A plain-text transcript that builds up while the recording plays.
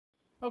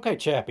Okay,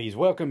 chappies,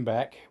 welcome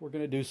back. We're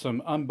going to do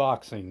some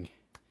unboxing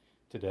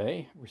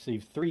today.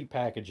 Received 3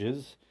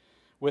 packages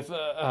with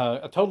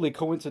a totally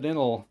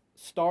coincidental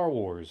Star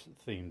Wars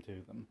theme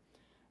to them.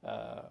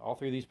 All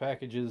 3 of these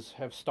packages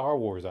have Star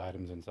Wars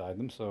items inside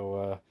them,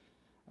 so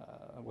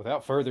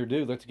without further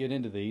ado, let's get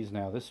into these.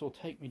 Now, this will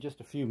take me just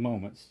a few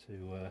moments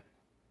to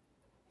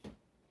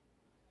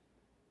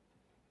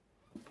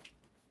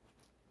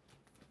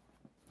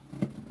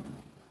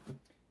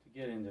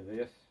get into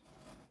this.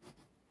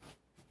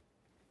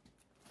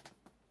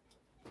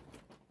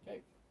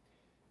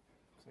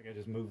 I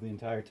just moved the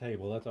entire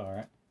table. That's all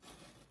right.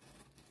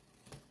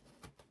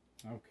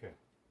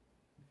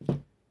 Okay.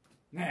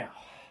 Now,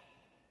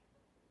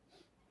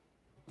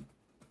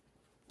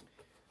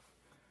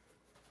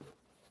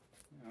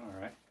 all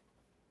right.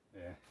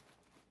 Yeah.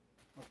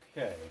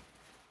 Okay.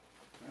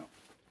 Well,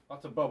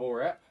 lots of bubble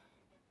wrap.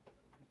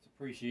 It's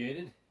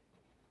appreciated.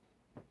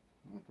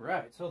 All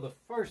right. So the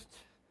first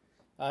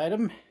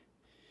item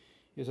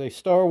is a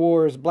Star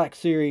Wars Black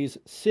Series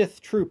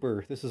Sith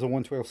Trooper. This is a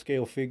 1/12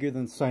 scale figure,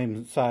 the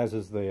same size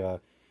as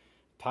the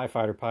TIE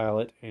Fighter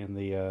pilot and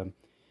the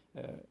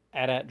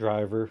AT-AT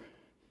driver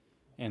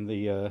and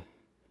the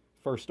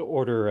First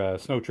Order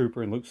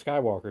Snowtrooper and Luke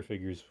Skywalker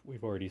figures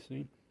we've already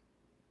seen.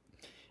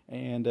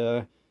 And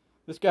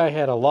this guy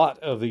had a lot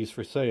of these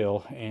for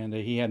sale, and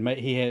he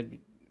had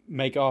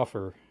make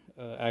offer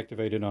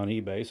activated on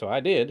eBay, so I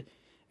did.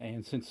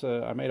 And since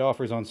I made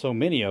offers on so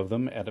many of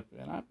them, and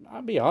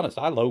I'll be honest,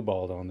 I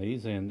lowballed on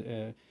these,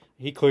 and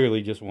he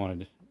clearly just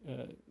wanted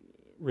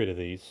rid of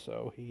these.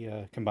 So he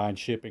combined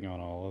shipping on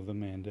all of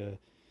them, and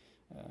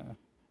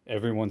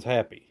everyone's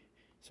happy.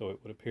 So it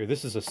would appear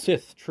this is a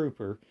Sith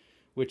Trooper,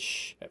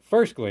 which at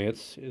first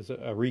glance is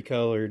a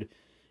recolored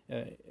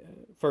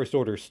First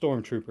Order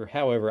Stormtrooper.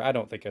 However, I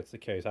don't think that's the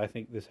case. I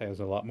think this has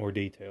a lot more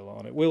detail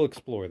on it. We'll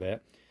explore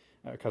that,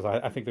 because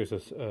I think there's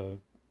a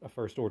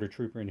First Order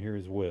Trooper in here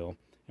as well.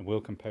 And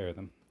we'll compare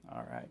them.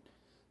 All right.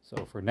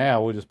 So for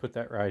now, we'll just put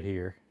that right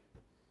here.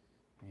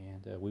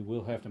 And we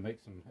will have to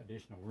make some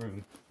additional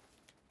room.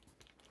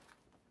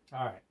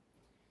 All right.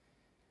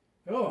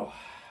 Oh,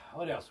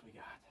 what else we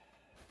got?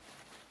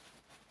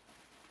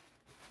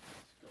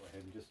 Let's go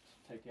ahead and just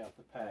take out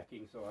the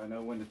packing so I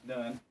know when it's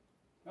done.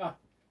 Ah,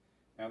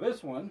 now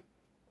this one,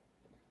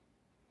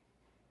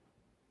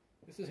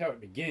 this is how it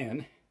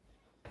began.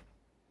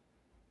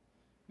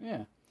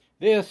 Yeah.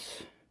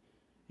 This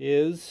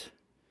is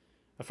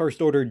a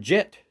First Order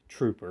Jet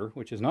Trooper,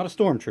 which is not a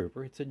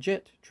Stormtrooper, it's a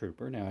Jet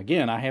Trooper. Now,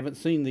 again, I haven't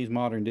seen these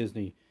modern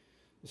Disney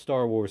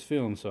Star Wars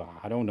films, so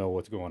I don't know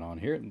what's going on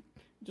here. It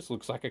just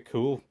looks like a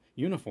cool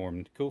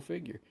uniform, cool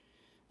figure.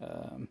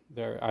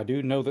 I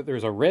do know that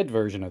there's a red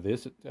version of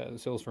this. It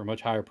sells for a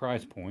much higher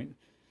price point.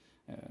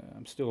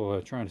 I'm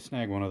still trying to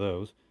snag one of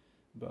those.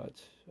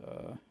 But,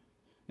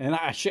 and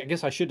I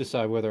guess I should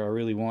decide whether I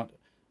really want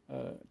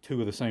 2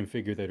 of the same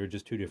figure that are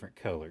just 2 different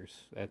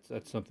colors.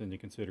 That's something to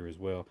consider as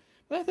well.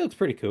 But that's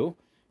pretty cool.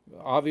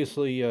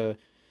 Obviously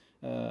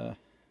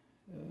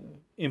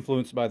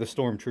influenced by the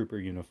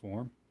Stormtrooper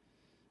uniform.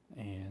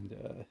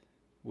 And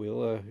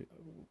we'll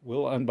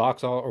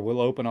unbox all, or we'll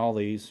open all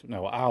these.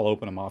 No, I'll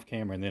open them off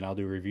camera, and then I'll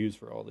do reviews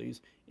for all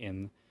these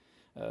in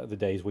the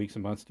days, weeks,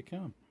 and months to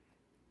come.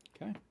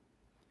 Okay.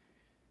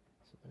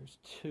 So there's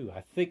 2.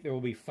 I think there will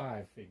be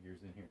 5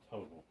 figures in here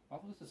total. Oh,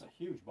 this is a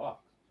huge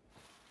box.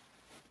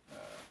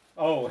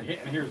 Oh, and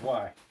here's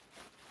why.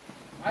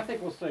 I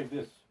think we'll save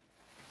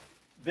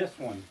this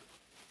one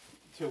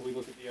until we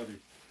look at the other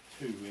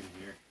 2 in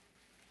here.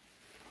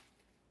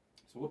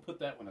 So we'll put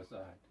that one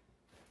aside.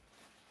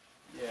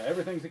 Yeah,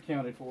 everything's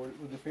accounted for, it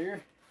would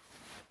appear.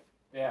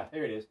 Yeah,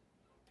 there it is.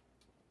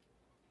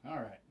 All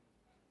right.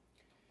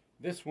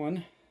 This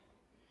one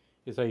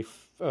is a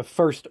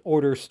First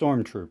Order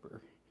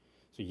Stormtrooper.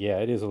 So yeah,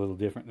 it is a little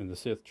different than the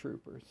Sith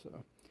Trooper.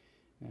 So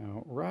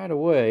now, right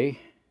away,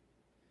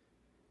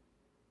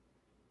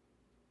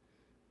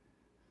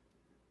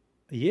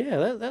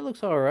 yeah, that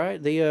looks all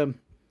right. The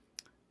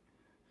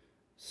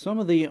some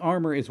of the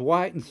armor is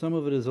white and some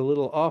of it is a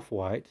little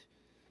off-white.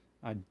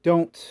 I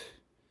don't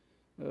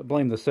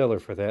blame the seller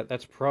for that.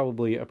 That's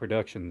probably a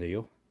production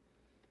deal.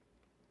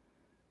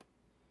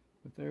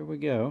 But there we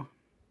go.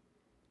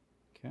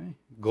 Okay,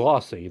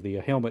 glossy.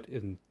 The helmet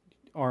and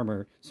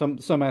armor.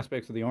 Some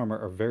aspects of the armor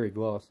are very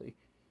glossy.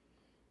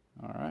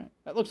 All right,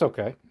 that looks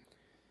okay.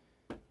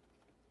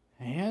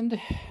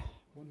 And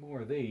one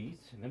more of these,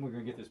 and then we're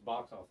going to get this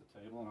box off the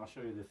table, and I'll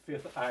show you the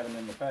 5th item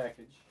in the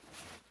package.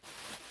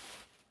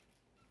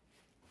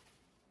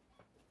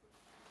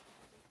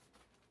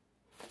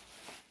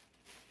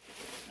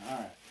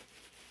 Alright.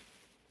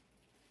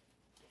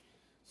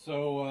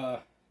 So,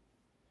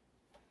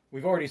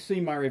 we've already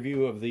seen my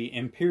review of the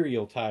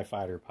Imperial TIE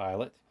Fighter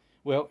pilot.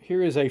 Well,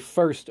 here is a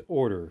First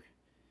Order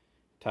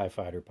TIE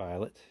Fighter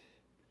pilot.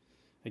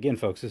 Again,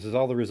 folks, this is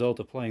all the result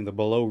of playing the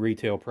below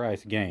retail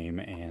price game,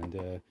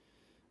 and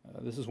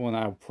this is one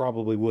I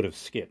probably would have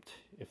skipped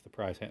if the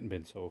price hadn't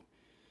been so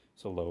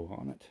low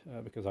on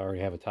it, because I already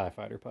have a TIE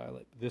Fighter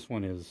pilot. This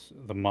one is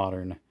the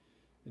modern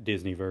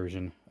Disney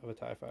version of a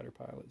TIE Fighter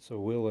pilot. So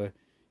we'll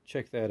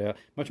check that out.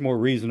 Much more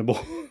reasonable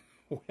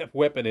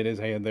weapon in his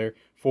hand there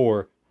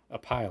for a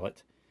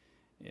pilot,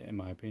 in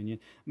my opinion.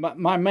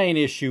 My main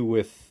issue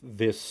with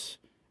this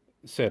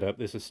setup,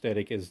 this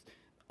aesthetic, is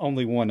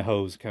only one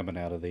hose coming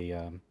out of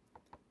the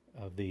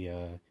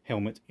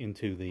helmet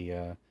into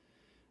the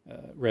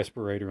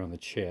respirator on the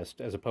chest,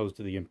 as opposed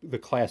to the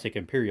classic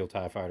Imperial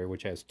TIE Fighter,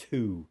 which has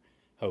two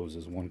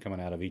hoses, one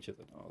coming out of each of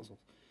the nozzles.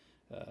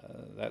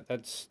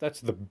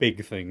 That's the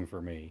big thing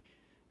for me,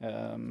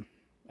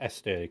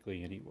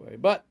 aesthetically anyway.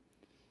 But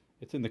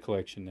it's in the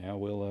collection now.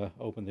 We'll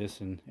open this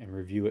and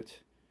review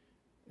it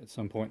at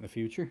some point in the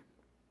future.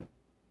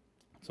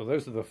 So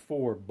those are the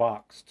 4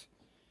 boxed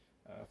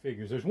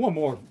figures. There's one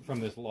more from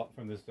this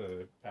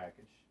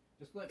package.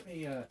 Just let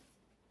me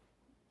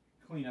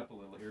clean up a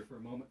little here for a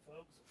moment,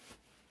 folks.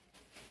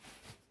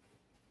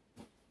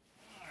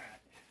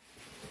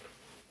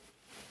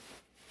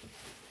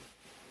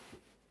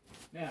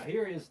 Now,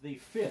 here is the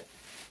 5th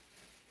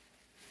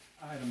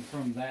item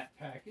from that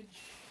package.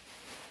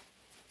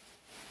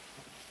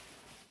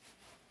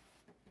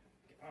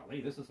 Golly,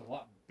 this is a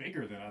lot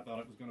bigger than I thought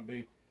it was going to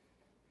be.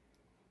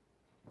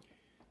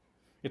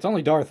 It's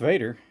only Darth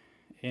Vader,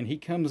 and he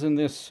comes in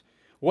this,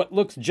 what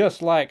looks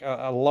just like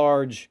a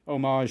large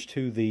homage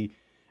to the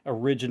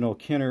original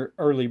Kenner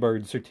Early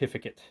Bird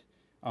certificate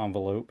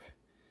envelope.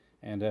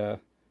 And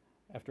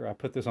after I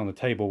put this on the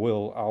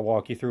table, I'll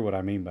walk you through what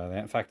I mean by that.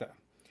 In fact,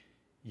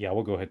 yeah,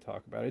 we'll go ahead and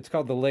talk about it. It's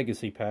called the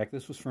Legacy Pack.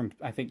 This was from,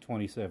 I think,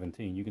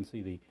 2017. You can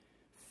see the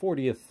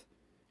 40th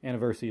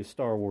anniversary of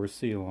Star Wars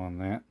seal on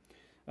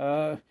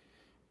that.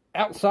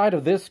 Outside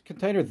of this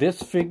container,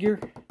 this figure,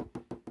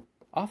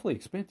 awfully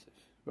expensive.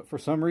 But for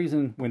some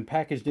reason, when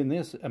packaged in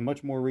this, a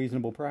much more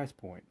reasonable price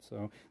point.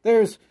 So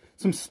there's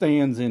some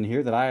stands in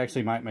here that I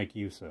actually might make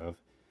use of.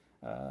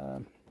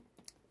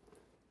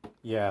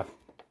 Yeah.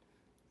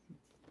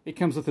 It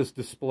comes with this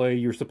display.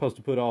 You're supposed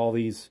to put all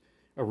these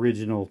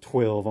original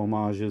 12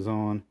 homages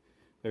on.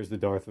 There's the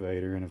Darth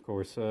Vader, and of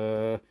course,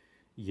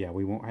 yeah,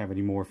 we won't have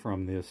any more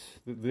from this.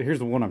 Here's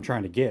the one I'm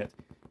trying to get.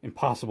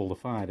 Impossible to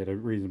find at a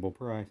reasonable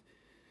price.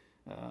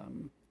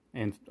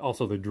 And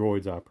also the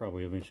droids, I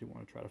probably eventually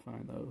want to try to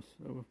find those.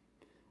 So,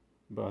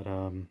 but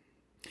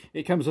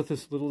it comes with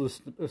this little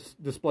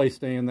display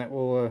stand that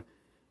will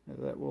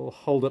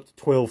hold up to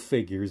 12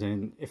 figures,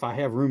 and if I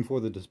have room for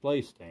the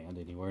display stand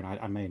anywhere, and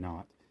I may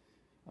not,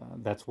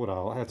 that's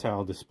how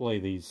I'll display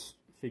these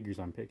figures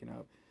I'm picking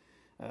up.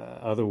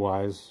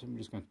 Otherwise, I'm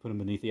just going to put them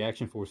beneath the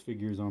Action Force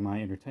figures on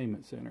my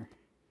entertainment center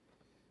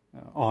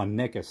on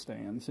NECA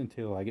stands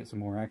until I get some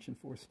more Action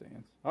Force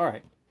stands. All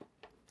right.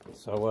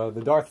 So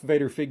the Darth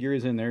Vader figure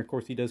is in there. Of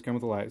course, he does come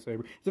with a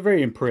lightsaber. It's a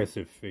very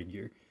impressive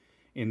figure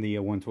in the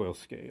 1/12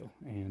 scale,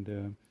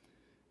 and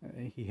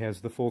he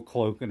has the full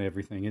cloak and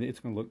everything, and it's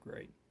going to look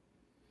great.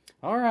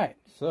 All right,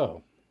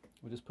 so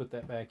we'll just put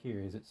that back here.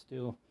 Is it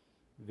still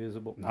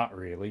visible? Not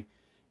really.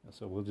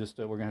 So we'll just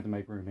we're gonna have to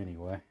make room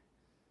anyway.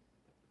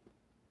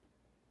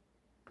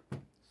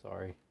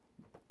 Sorry,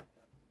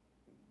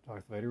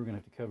 Darth Vader. We're gonna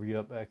have to cover you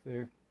up back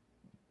there.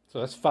 So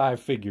that's 5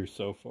 figures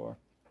so far.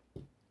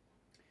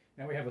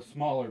 Now we have a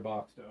smaller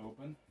box to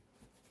open.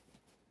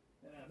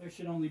 There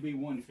should only be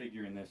 1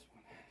 figure in this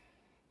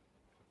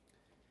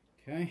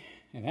one. Okay,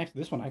 and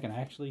actually, this one I can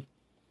actually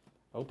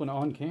open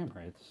on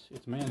camera.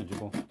 It's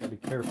manageable. Gotta be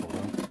careful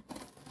though.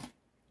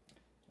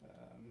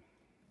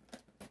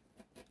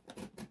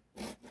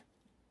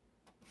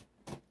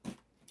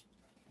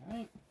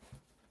 Okay.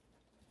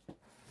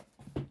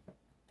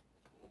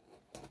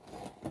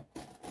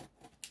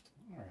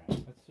 All right,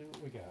 let's see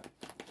what we got.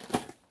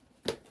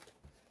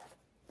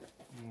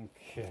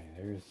 Okay,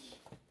 there's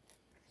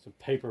some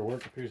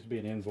paperwork. Appears to be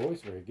an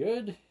invoice. Very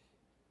good.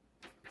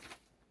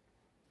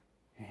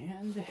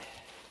 And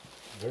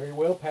very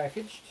well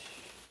packaged.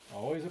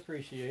 Always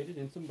appreciated,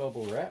 in some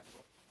bubble wrap.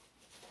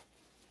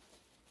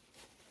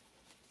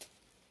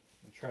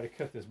 I'll try to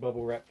cut this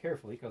bubble wrap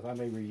carefully because I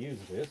may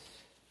reuse this.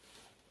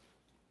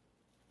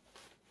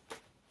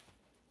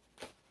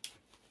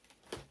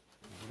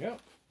 There we go.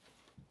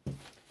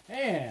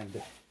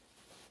 And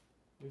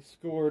we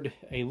scored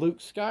a Luke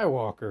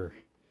Skywalker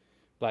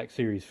Black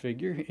Series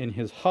figure in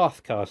his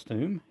Hoth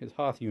costume, his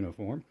Hoth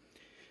uniform.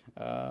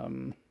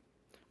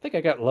 I think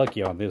I got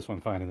lucky on this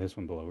one, finding this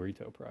one below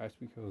retail price,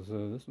 because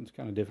this one's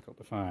kind of difficult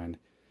to find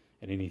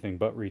at anything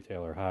but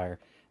retail or higher.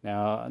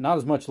 Now, not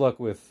as much luck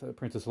with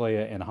Princess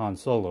Leia and Han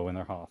Solo in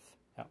their Hoth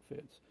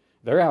outfits.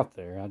 They're out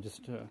there. I'm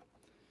just going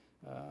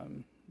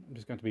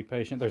to be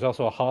patient. There's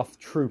also a Hoth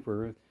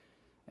Trooper,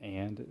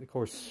 and of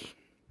course,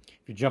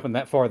 if you're jumping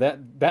that far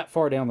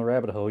down the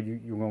rabbit hole, you're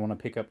going to want to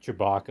pick up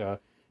Chewbacca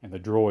and the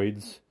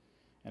droids.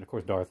 And, of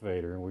course, Darth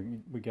Vader.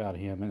 We got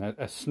him. And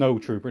a snow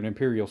trooper, an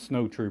Imperial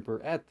snow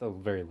trooper, at the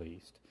very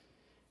least.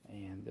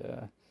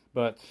 And,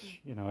 but,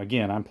 you know,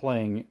 again, I'm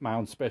playing my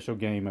own special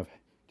game of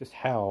just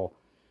how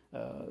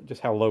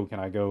low can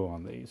I go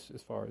on these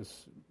as far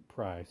as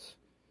price.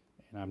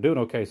 And I'm doing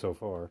okay so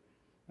far.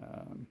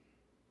 And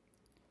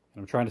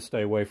I'm trying to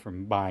stay away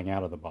from buying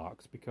out of the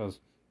box, because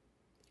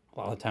A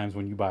lot of times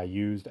when you buy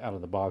used out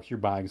of the box, you're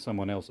buying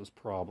someone else's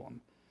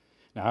problem.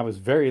 Now, I was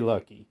very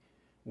lucky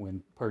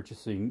when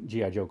purchasing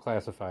G.I. Joe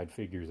classified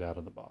figures out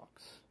of the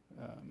box,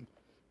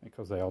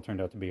 because they all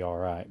turned out to be all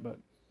right. But,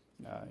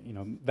 you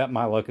know, that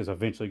my luck is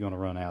eventually going to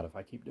run out if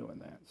I keep doing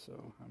that.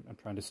 So I'm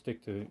trying to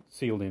stick to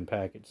sealed-in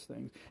package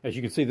things. As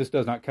you can see, this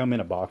does not come in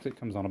a box. It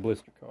comes on a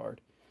blister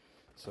card.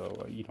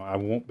 So, you know, I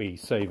won't be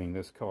saving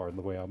this card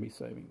the way I'll be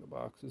saving the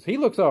boxes. He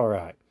looks all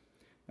right.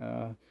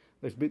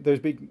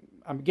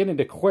 I'm beginning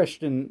to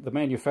question the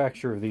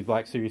manufacture of these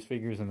Black Series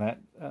figures, and that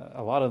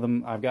a lot of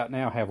them I've got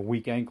now have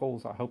weak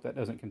ankles. I hope that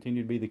doesn't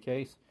continue to be the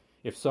case.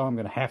 If so, I'm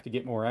going to have to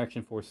get more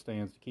Action Force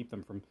stands to keep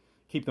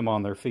them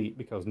on their feet,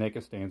 because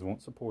NECA stands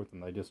won't support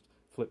them. They just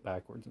flip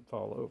backwards and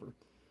fall over.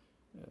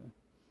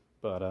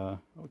 But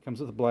it comes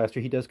with a blaster.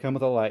 He does come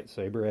with a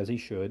lightsaber, as he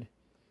should.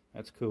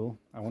 That's cool.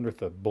 I wonder if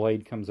the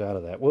blade comes out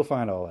of that. We'll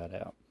find all that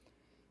out.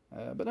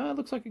 But it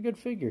looks like a good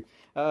figure.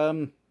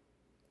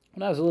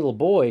 When I was a little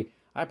boy,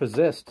 I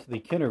possessed the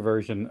Kenner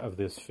version of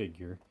this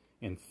figure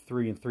in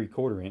 3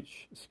 3/4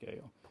 inch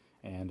scale.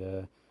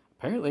 And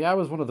apparently I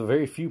was one of the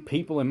very few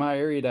people in my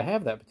area to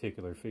have that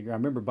particular figure. I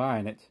remember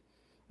buying it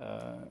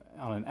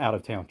on an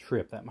out-of-town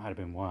trip. That might have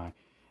been why.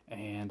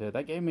 And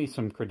that gave me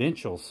some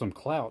credentials, some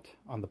clout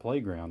on the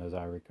playground, as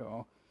I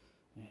recall.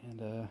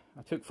 And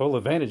I took full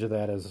advantage of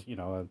that as, you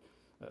know,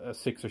 a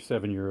 6 or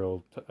 7 year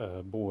old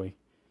boy.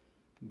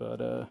 But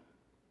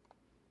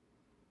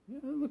yeah,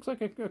 it looks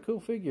like a cool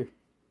figure.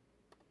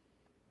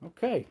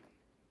 Okay,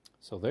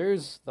 so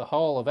there's the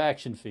haul of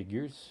action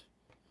figures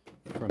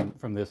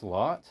from this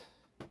lot.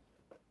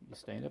 You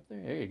stand up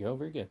there. There you go.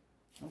 Very good.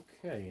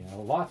 Okay, now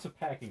lots of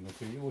packing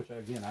material, which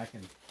again I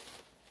can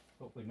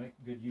hopefully make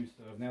good use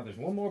of. Now there's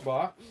one more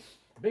box,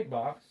 big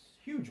box,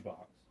 huge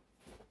box,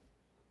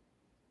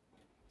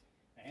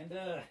 and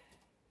I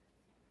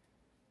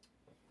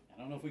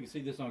don't know if we can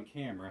see this on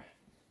camera.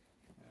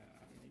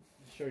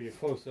 Let me show you a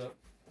close up.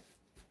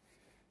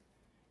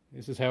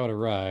 This is how it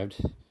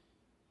arrived.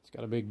 It's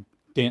got a big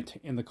dent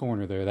in the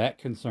corner there. That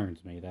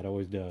concerns me. That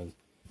always does.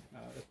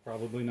 It's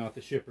probably not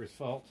the shipper's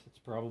fault. It's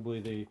probably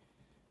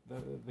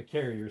the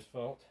carrier's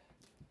fault.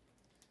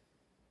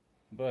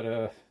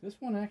 But this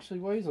one actually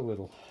weighs a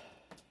little.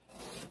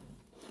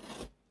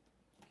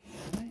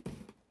 Okay.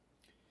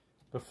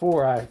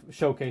 Before I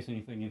showcase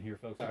anything in here,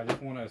 folks, I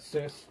just want to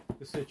assess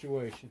the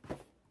situation.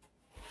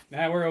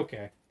 Now we're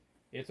okay.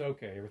 It's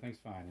okay. Everything's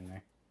fine in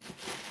there.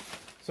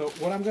 So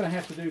what I'm going to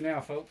have to do now,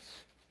 folks,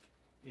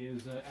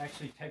 is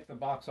actually take the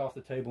box off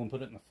the table and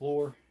put it in the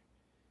floor,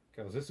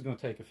 because this is going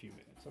to take a few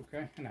minutes,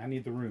 okay? And I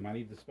need the room. I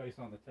need the space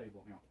on the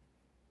table now.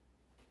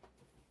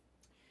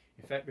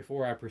 In fact,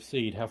 before I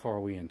proceed, how far are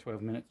we in?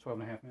 12 minutes? 12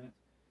 and a half minutes?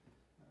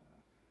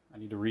 I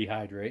need to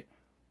rehydrate.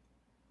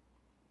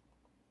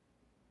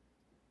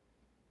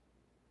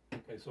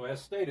 Okay, so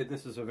as stated,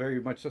 this is a very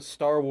much a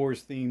Star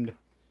Wars themed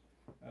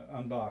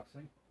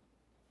unboxing.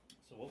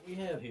 So what we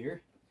have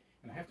here,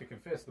 and I have to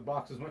confess, the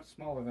box is much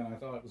smaller than I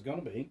thought it was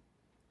going to be.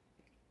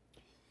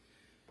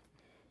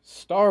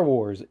 Star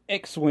Wars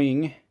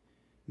X-Wing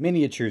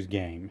miniatures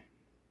game.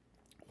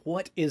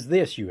 What is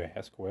this, you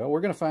ask? Well,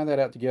 we're going to find that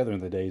out together in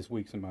the days,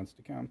 weeks, and months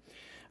to come.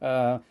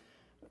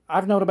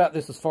 I've known about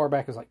this as far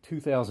back as like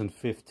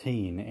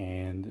 2015,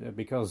 and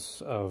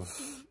because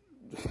of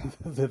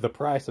the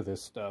price of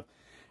this stuff,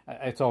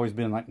 it's always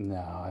been like, no,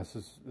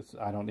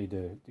 I don't need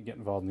to get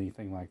involved in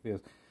anything like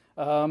this.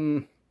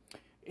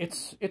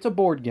 It's a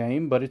board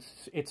game, but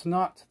it's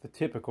not the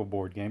typical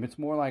board game. It's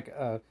more like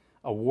a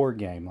war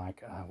game.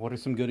 Like, what are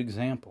some good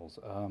examples?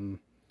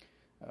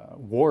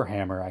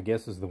 Warhammer, I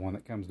guess, is the one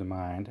that comes to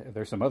mind.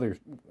 There's some other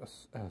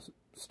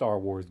Star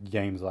Wars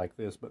games like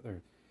this, but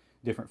they're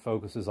different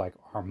focuses, like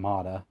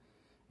Armada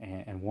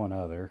and one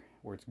other,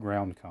 where it's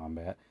ground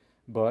combat.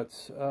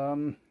 But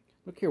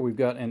look here, we've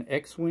got an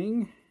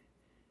X-Wing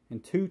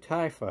and 2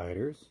 TIE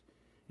Fighters.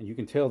 And you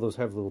can tell those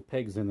have little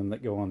pegs in them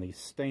that go on these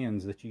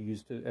stands that you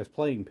use as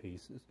playing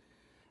pieces.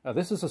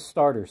 This is a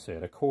starter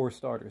set, a core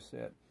starter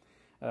set.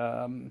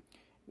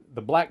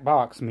 The black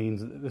box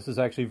means this is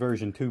actually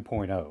version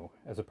 2.0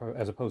 as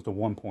opposed to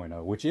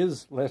 1.0, which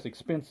is less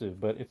expensive,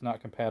 but it's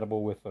not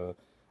compatible with the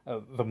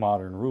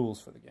modern rules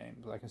for the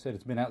game. Like I said,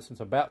 it's been out since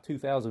about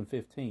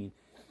 2015,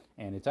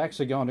 and it's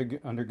actually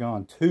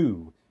undergone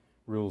 2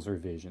 rules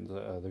revisions.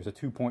 There's a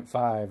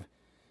 2.5.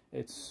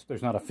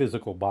 There's not a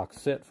physical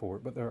box set for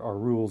it, but there are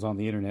rules on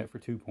the internet for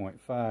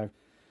 2.5.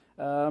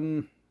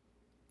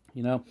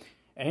 You know,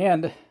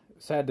 and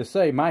sad to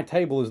say, my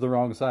table is the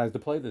wrong size to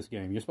play this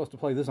game. You're supposed to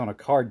play this on a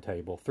card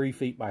table, 3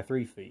 feet by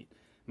 3 feet.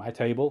 My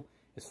table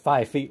is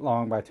 5 feet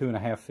long by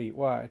 2.5 feet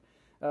wide.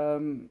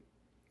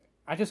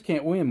 I just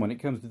can't win when it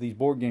comes to these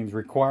board games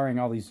requiring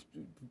all these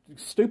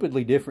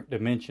stupidly different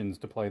dimensions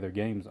to play their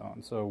games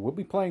on. So we'll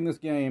be playing this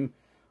game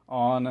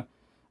on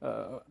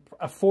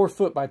a 4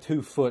 foot by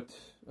 2 foot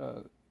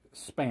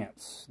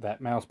spans,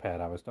 that mouse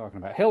pad I was talking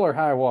about. Hell or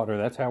high water,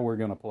 that's how we're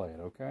going to play it,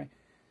 okay?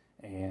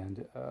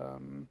 And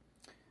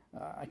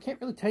I can't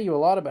really tell you a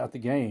lot about the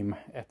game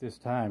at this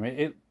time.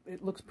 It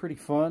looks pretty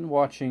fun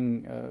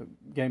watching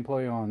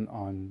gameplay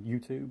on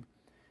YouTube.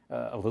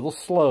 A little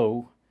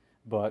slow,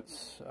 but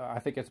I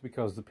think it's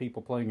because the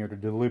people playing it are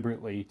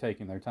deliberately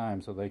taking their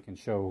time so they can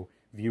show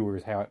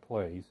viewers how it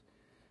plays.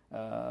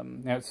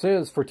 Now it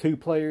says for 2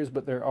 players,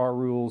 but there are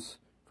rules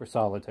for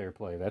solitaire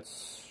play.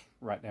 That's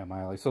right down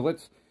my alley. So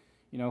let's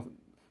do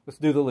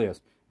the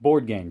list.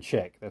 Board game,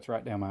 check. That's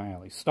right down my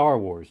alley. Star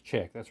Wars,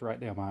 check. That's right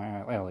down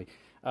my alley.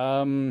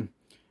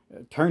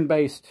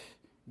 Turn-based,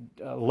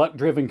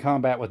 luck-driven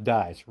combat with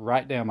dice,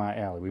 right down my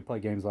alley. We play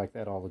games like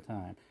that all the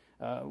time.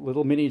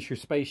 Little miniature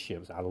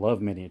spaceships. I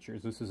love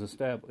miniatures. This is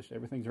established.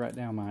 Everything's right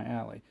down my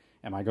alley.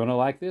 Am I going to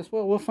like this?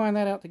 Well, we'll find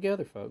that out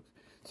together, folks.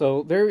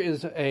 So there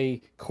is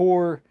a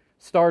core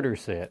starter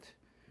set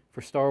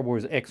for Star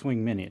Wars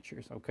X-Wing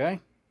miniatures, okay?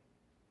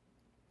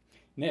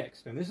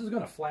 Next, and this is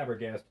going to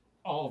flabbergast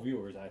all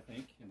viewers, I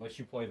think, unless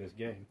you play this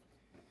game.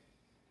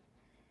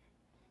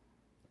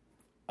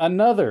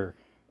 Another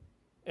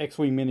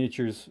X-Wing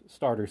miniatures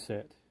starter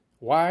set.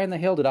 Why in the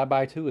hell did I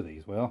buy 2 of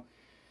these? Well,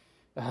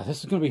 this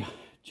is going to be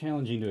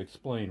challenging to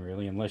explain,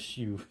 really, unless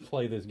you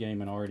play this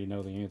game and already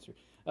know the answer.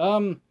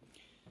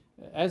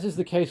 As is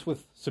the case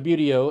with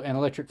Subbuteo and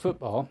Electric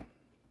Football,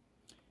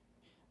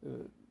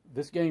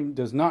 this game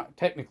does not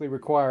technically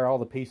require all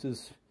the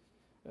pieces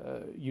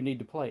you need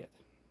to play it.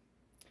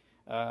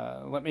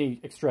 Let me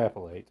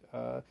extrapolate.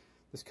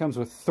 This comes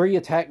with 3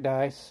 attack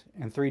dice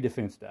and 3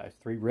 defense dice.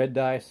 3 red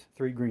dice,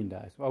 3 green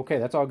dice. Okay,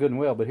 that's all good and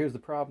well, but here's the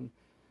problem.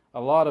 A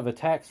lot of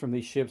attacks from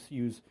these ships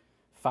use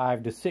 4,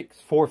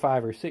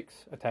 5, or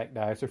 6 attack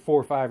dice, or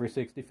 4, 5, or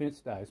 6 defense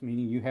dice,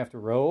 meaning you have to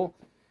roll,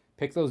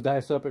 pick those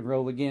dice up, and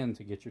roll again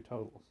to get your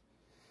totals.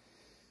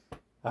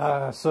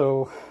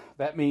 So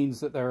that means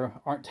that there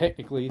aren't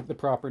technically the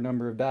proper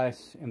number of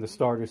dice in the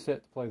starter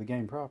set to play the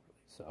game properly.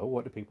 So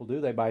what do people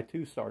do? They buy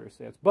 2 starter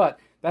sets. But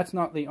that's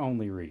not the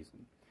only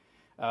reason.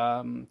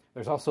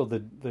 There's also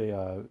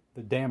the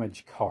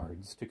damage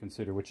cards to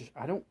consider, which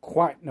I don't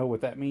quite know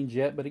what that means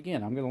yet. But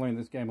again, I'm going to learn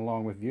this game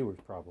along with viewers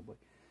probably.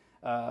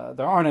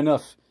 There aren't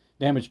enough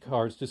damage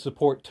cards to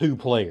support 2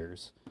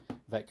 players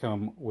that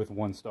come with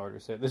 1 starter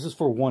set. This is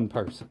for 1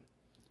 person.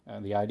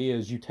 The idea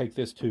is you take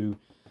this to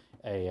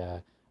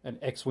an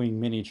X-Wing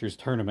miniatures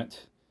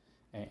tournament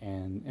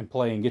and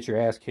play and get your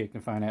ass kicked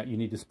and find out you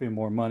need to spend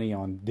more money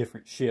on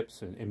different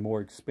ships and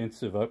more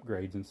expensive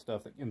upgrades and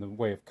stuff in the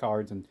way of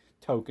cards and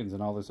tokens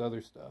and all this other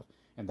stuff.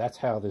 And that's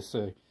how this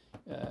is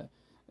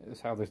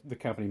how the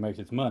company makes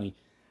its money.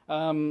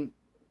 The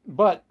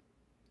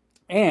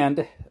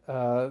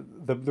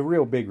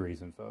real big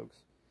reason, folks,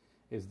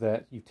 is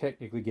that you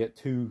technically get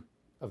 2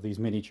 of these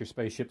miniature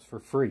spaceships for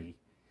free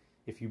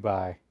if you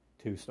buy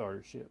 2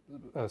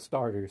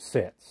 starter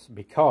sets,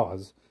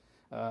 because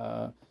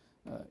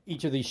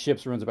each of these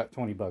ships runs about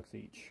 $20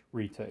 each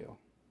retail,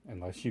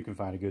 unless you can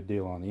find a good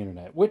deal on the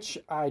internet, which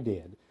I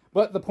did.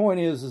 But the point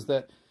is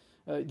that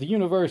the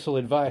universal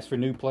advice for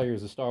new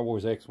players of Star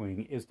Wars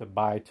X-Wing is to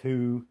buy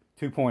 2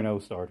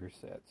 2.0 starter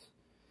sets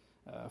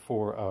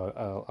for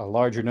a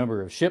larger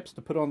number of ships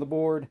to put on the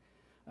board,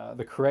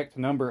 the correct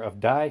number of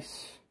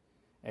dice,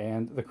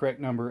 and the correct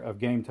number of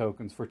game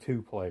tokens for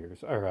 2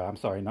 players. Or I'm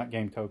sorry, not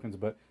game tokens,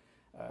 but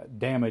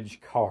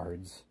damage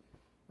cards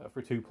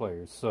for 2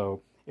 players.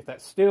 So if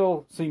that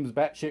still seems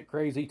batshit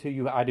crazy to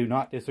you, I do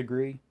not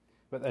disagree,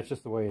 but that's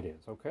just the way it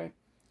is, okay?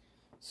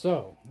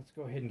 So let's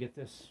go ahead and get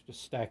this,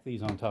 just stack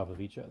these on top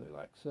of each other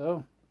like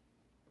so.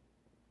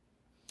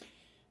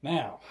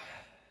 Now,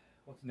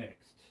 what's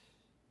next?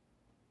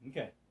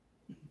 Okay.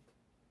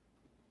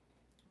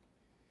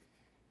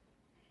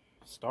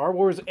 Star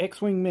Wars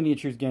X-Wing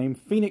Miniatures game,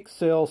 Phoenix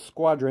Cell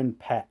Squadron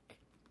Pack.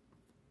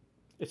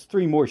 It's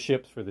 3 more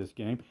ships for this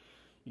game.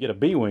 You get a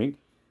B-Wing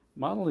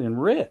modeled in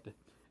red,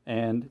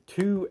 and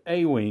 2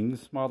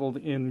 A-Wings modeled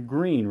in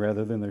green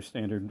rather than their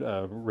standard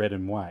red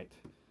and white.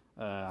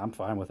 I'm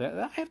fine with that.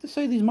 I have to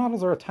say these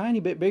models are a tiny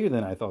bit bigger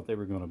than I thought they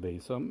were going to be.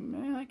 So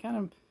man, that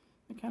kind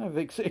of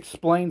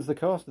explains the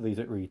cost of these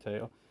at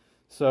retail.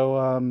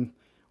 So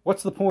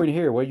what's the point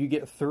here? Well, you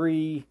get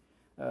 3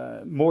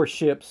 more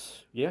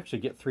ships. You actually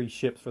get 3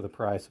 ships for the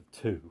price of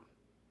 2.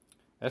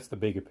 That's the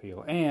big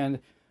appeal. And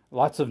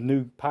lots of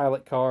new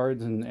pilot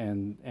cards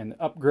and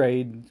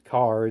upgrade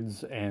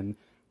cards and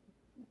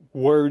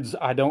words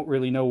I don't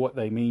really know what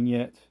they mean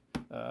yet.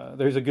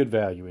 There's a good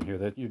value in here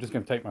that you're just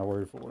going to take my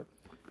word for it.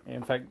 And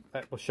in fact,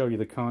 that will show you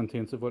the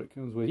contents of what it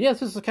comes with.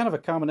 Yes, this is kind of a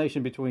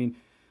combination between,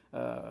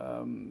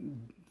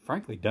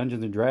 frankly,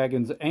 Dungeons and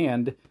Dragons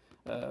and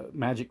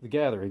Magic the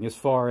Gathering, as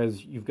far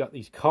as you've got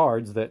these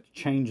cards that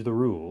change the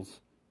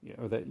rules,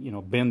 or that,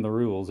 bend the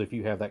rules if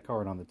you have that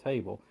card on the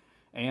table.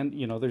 And,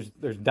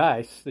 there's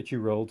dice that you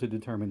roll to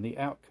determine the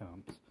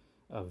outcomes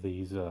of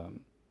these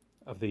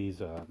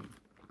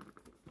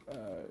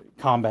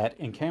combat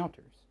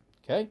encounters.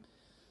 Okay?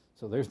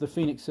 So there's the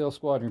Phoenix Cell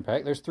Squadron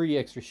Pack. There's 3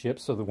 extra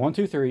ships. So the 1,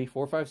 2, 3,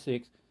 4, 5,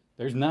 6.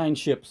 There's 9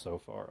 ships so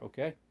far.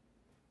 Okay?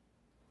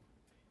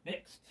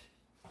 Next.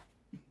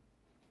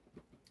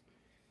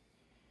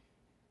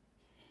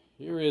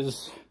 Here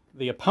is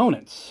the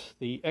opponents,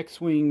 the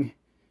X-Wing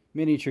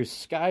Miniatures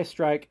Sky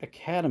Strike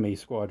Academy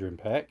Squadron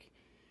Pack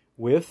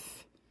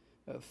with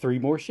 3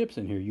 more ships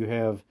in here. You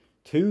have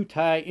 2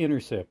 TIE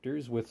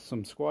Interceptors with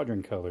some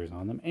squadron colors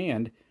on them,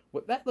 and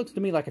what that looks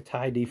to me like a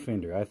TIE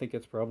Defender. I think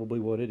that's probably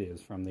what it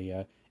is from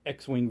the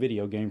X-Wing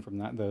video game from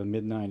the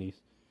mid-90s.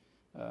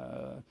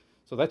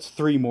 So that's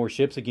 3 more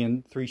ships.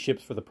 Again, 3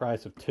 ships for the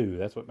price of 2.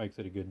 That's what makes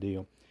it a good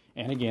deal.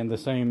 And again, the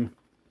same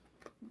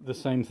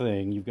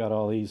thing. You've got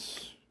all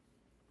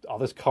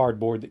this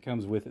cardboard that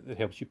comes with it that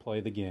helps you play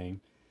the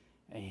game.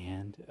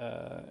 And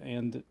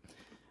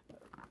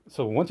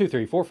so 1, 2,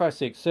 3, 4, 5,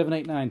 6, 7,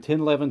 8, 9, 10,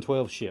 11,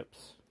 12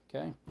 ships.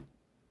 Okay.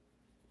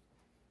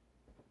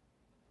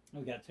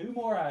 We've got 2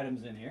 more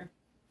items in here.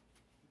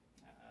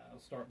 I'll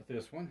start with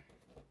this one.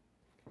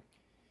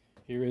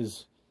 Here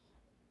is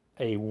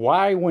a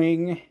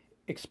Y-Wing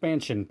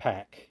expansion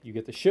pack. You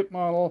get the ship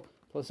model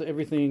plus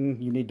everything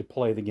you need to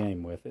play the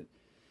game with it.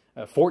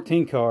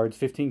 14 cards,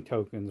 15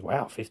 tokens.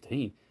 Wow,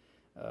 15.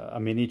 A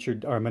miniature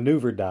or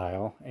maneuver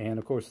dial, and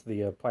of course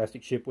the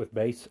plastic ship with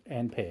base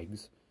and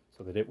pegs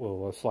so that it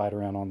will slide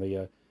around on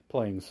the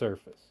playing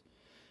surface.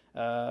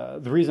 The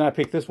reason I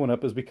picked this one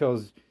up is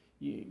because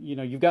you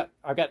know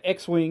I've got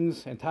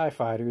X-Wings and TIE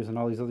Fighters and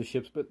all these other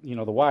ships, but you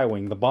know the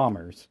Y-Wing, the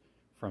bombers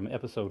from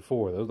Episode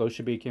 4, those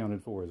should be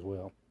accounted for as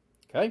well.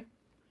 Okay.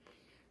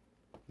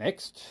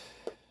 Next,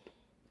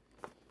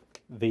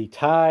 the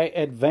TIE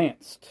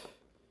Advanced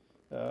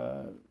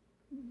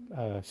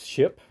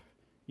ship.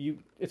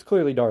 It's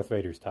clearly Darth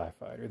Vader's TIE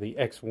Fighter, the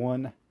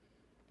X-1.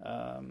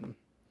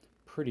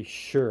 Pretty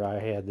sure I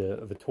had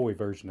the toy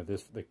version of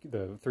this,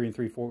 the 3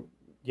 3/4,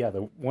 yeah,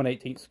 the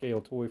 1/18 scale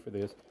toy for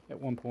this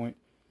at one point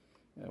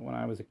when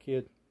I was a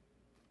kid.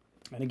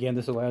 And again,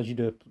 this allows you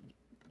to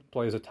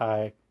play as a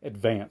TIE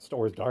Advanced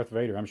or as Darth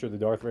Vader. I'm sure the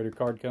Darth Vader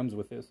card comes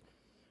with this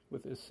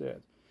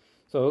set.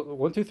 So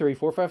 1, 2, 3,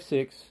 4, 5,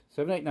 6,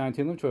 7, 8, 9,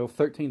 10, 11, 12,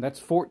 13. That's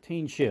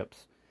 14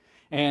 ships.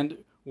 And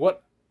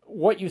what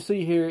you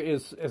see here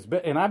is,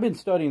 and I've been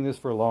studying this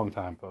for a long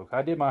time, folks.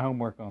 I did my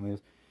homework on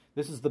this.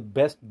 This is the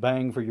best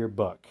bang for your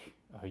buck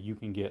you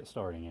can get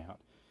starting out.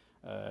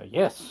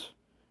 Yes,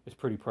 it's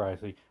pretty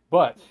pricey,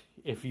 but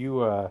if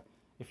you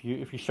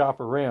shop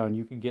around,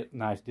 you can get a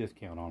nice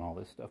discount on all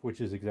this stuff, which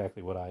is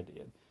exactly what I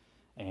did.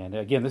 And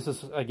again, this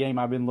is a game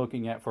I've been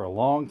looking at for a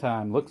long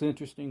time. Looks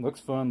interesting, looks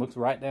fun, looks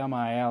right down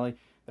my alley.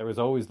 There was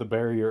always the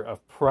barrier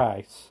of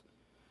price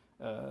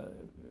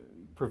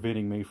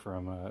preventing me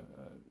from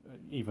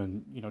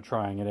even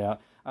trying it out.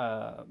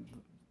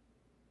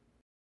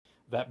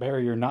 That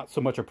barrier not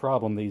so much a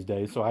problem these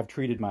days, so I've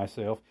treated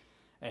myself.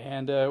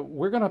 And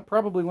we're going to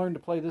probably learn to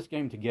play this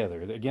game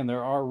together. Again,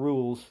 there are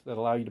rules that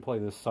allow you to play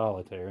this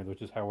solitaire,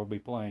 which is how we'll be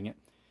playing it.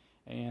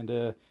 And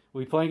we'll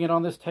be playing it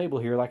on this table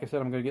here. Like I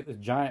said, I'm going to get this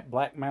giant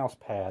black mouse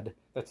pad.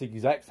 That's the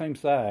exact same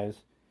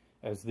size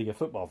as the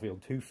football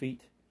field, 2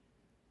 feet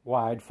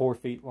wide, 4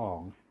 feet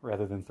long,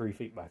 rather than 3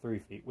 feet by 3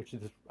 feet, which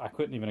is, I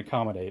couldn't even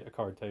accommodate a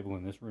card table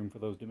in this room for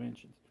those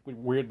dimensions,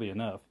 weirdly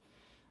enough.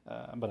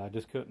 But I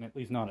just couldn't, at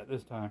least not at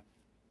this time.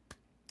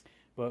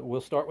 But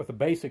we'll start with the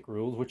basic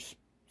rules, which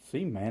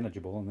seem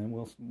manageable, and then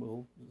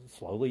we'll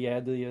slowly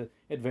add the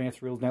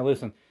advanced rules. Now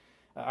listen,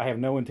 I have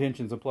no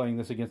intentions of playing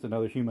this against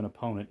another human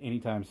opponent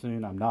anytime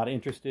soon. I'm not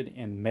interested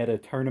in meta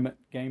tournament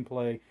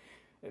gameplay.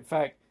 In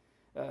fact,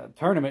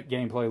 tournament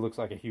gameplay looks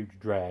like a huge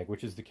drag,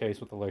 which is the case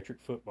with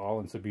electric football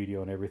and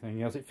Subbuteo and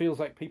everything else. It feels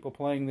like people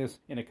playing this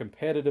in a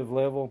competitive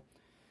level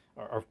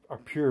are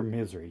pure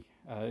misery.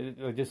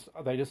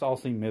 They just all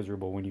seem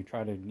miserable when you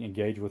try to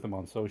engage with them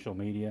on social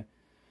media.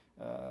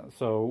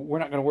 So we're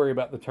not going to worry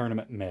about the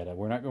tournament meta.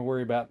 We're not going to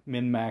worry about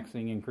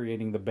min-maxing and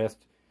creating the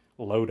best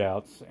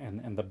loadouts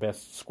and the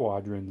best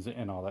squadrons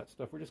and all that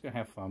stuff. We're just going to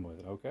have fun with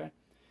it, okay?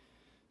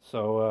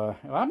 So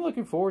I'm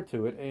looking forward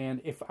to it,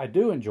 and if I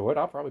do enjoy it,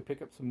 I'll probably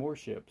pick up some more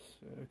ships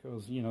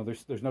because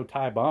there's no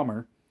TIE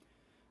Bomber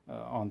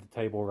on the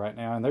table right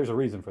now, and there's a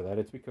reason for that.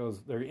 It's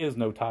because there is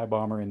no TIE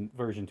Bomber in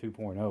version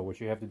 2.0.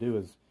 What you have to do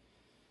is,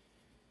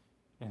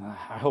 and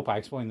I hope I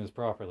explained this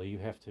properly, you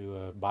have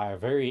to buy a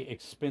very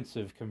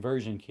expensive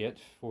conversion kit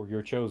for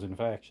your chosen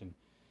faction,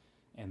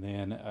 and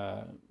then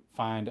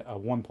find a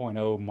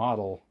 1.0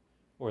 model,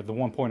 or the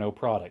 1.0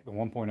 product, the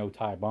 1.0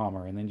 TIE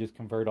Bomber, and then just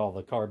convert all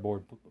the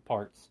cardboard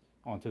parts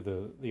onto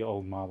the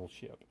old model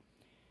ship.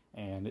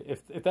 And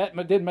if that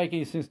didn't make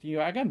any sense to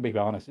you, I gotta be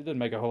honest, it didn't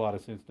make a whole lot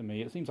of sense to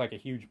me. It seems like a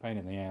huge pain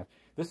in the ass.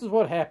 This is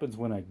what happens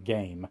when a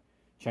game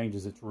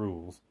changes its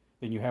rules.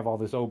 Then you have all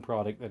this old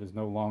product that is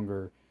no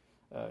longer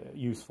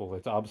useful.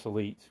 It's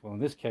obsolete. Well, in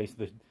this case,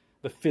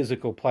 the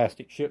physical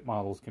plastic ship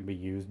models can be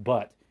used,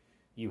 but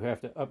you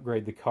have to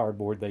upgrade the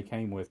cardboard they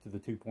came with to the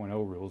 2.0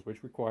 rules,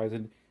 which requires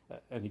an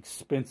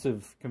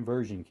expensive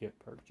conversion kit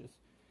purchase.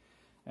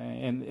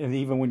 And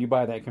even when you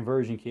buy that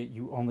conversion kit,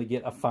 you only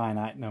get a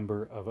finite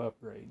number of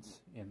upgrades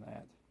in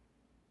that.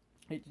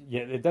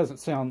 It doesn't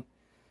sound...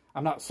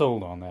 I'm not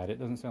sold on that. It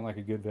doesn't sound like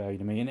a good value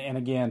to me. And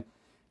again,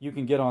 you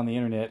can get on the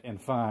internet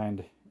and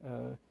find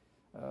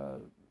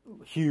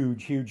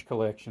huge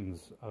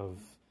collections of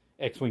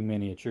X-Wing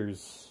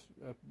miniatures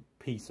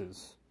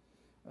pieces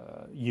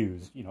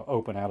used, you know,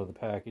 open out of the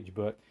package.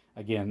 But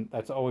again,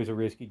 that's always a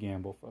risky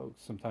gamble,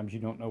 folks. Sometimes you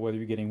don't know whether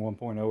you're getting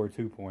 1.0 or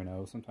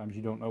 2.0. Sometimes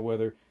you don't know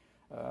whether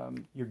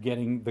you're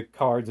getting the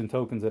cards and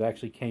tokens that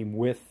actually came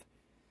with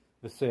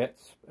the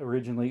sets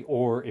originally,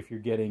 or if you're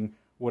getting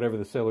whatever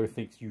the seller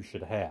thinks you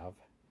should have.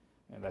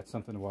 And that's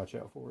something to watch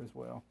out for as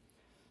well.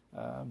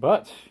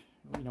 But,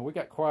 you know, we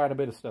got quite a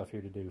bit of stuff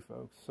here to do,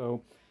 folks.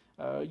 So,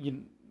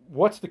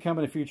 what's to come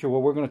in the future?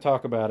 Well, we're going to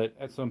talk about it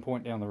at some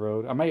point down the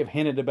road. I may have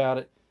hinted about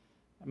it.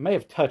 I may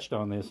have touched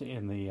on this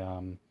in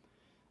the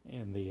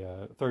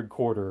third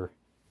quarter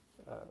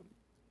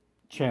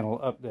channel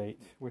update,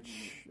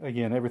 which,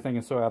 again, everything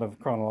is so out of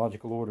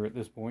chronological order at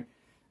this point.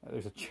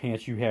 There's a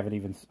chance I haven't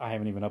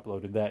even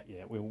uploaded that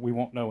yet. We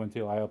won't know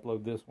until I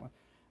upload this one.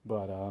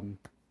 But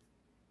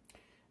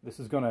this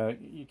is going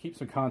to keep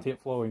some content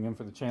flowing in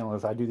for the channel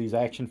as I do these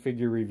action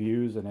figure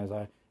reviews and as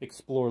I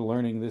explore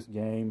learning this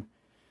game.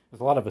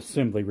 There's a lot of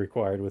assembly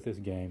required with this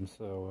game,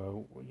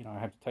 so you know, I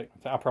have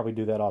to I'll probably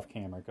do that off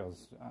camera,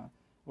 because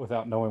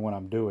without knowing what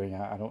I'm doing,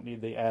 I don't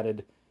need the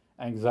added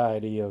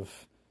anxiety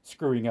of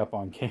screwing up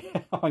on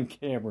on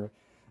camera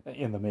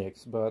in the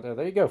mix. But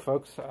there you go,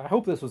 folks. I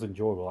hope this was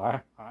enjoyable.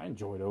 I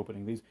enjoyed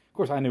opening these. Of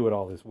course, I knew what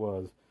all this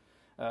was.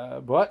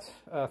 But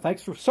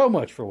thanks so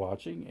much for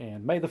watching,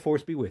 and may the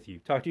Force be with you.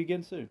 Talk to you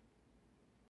again soon.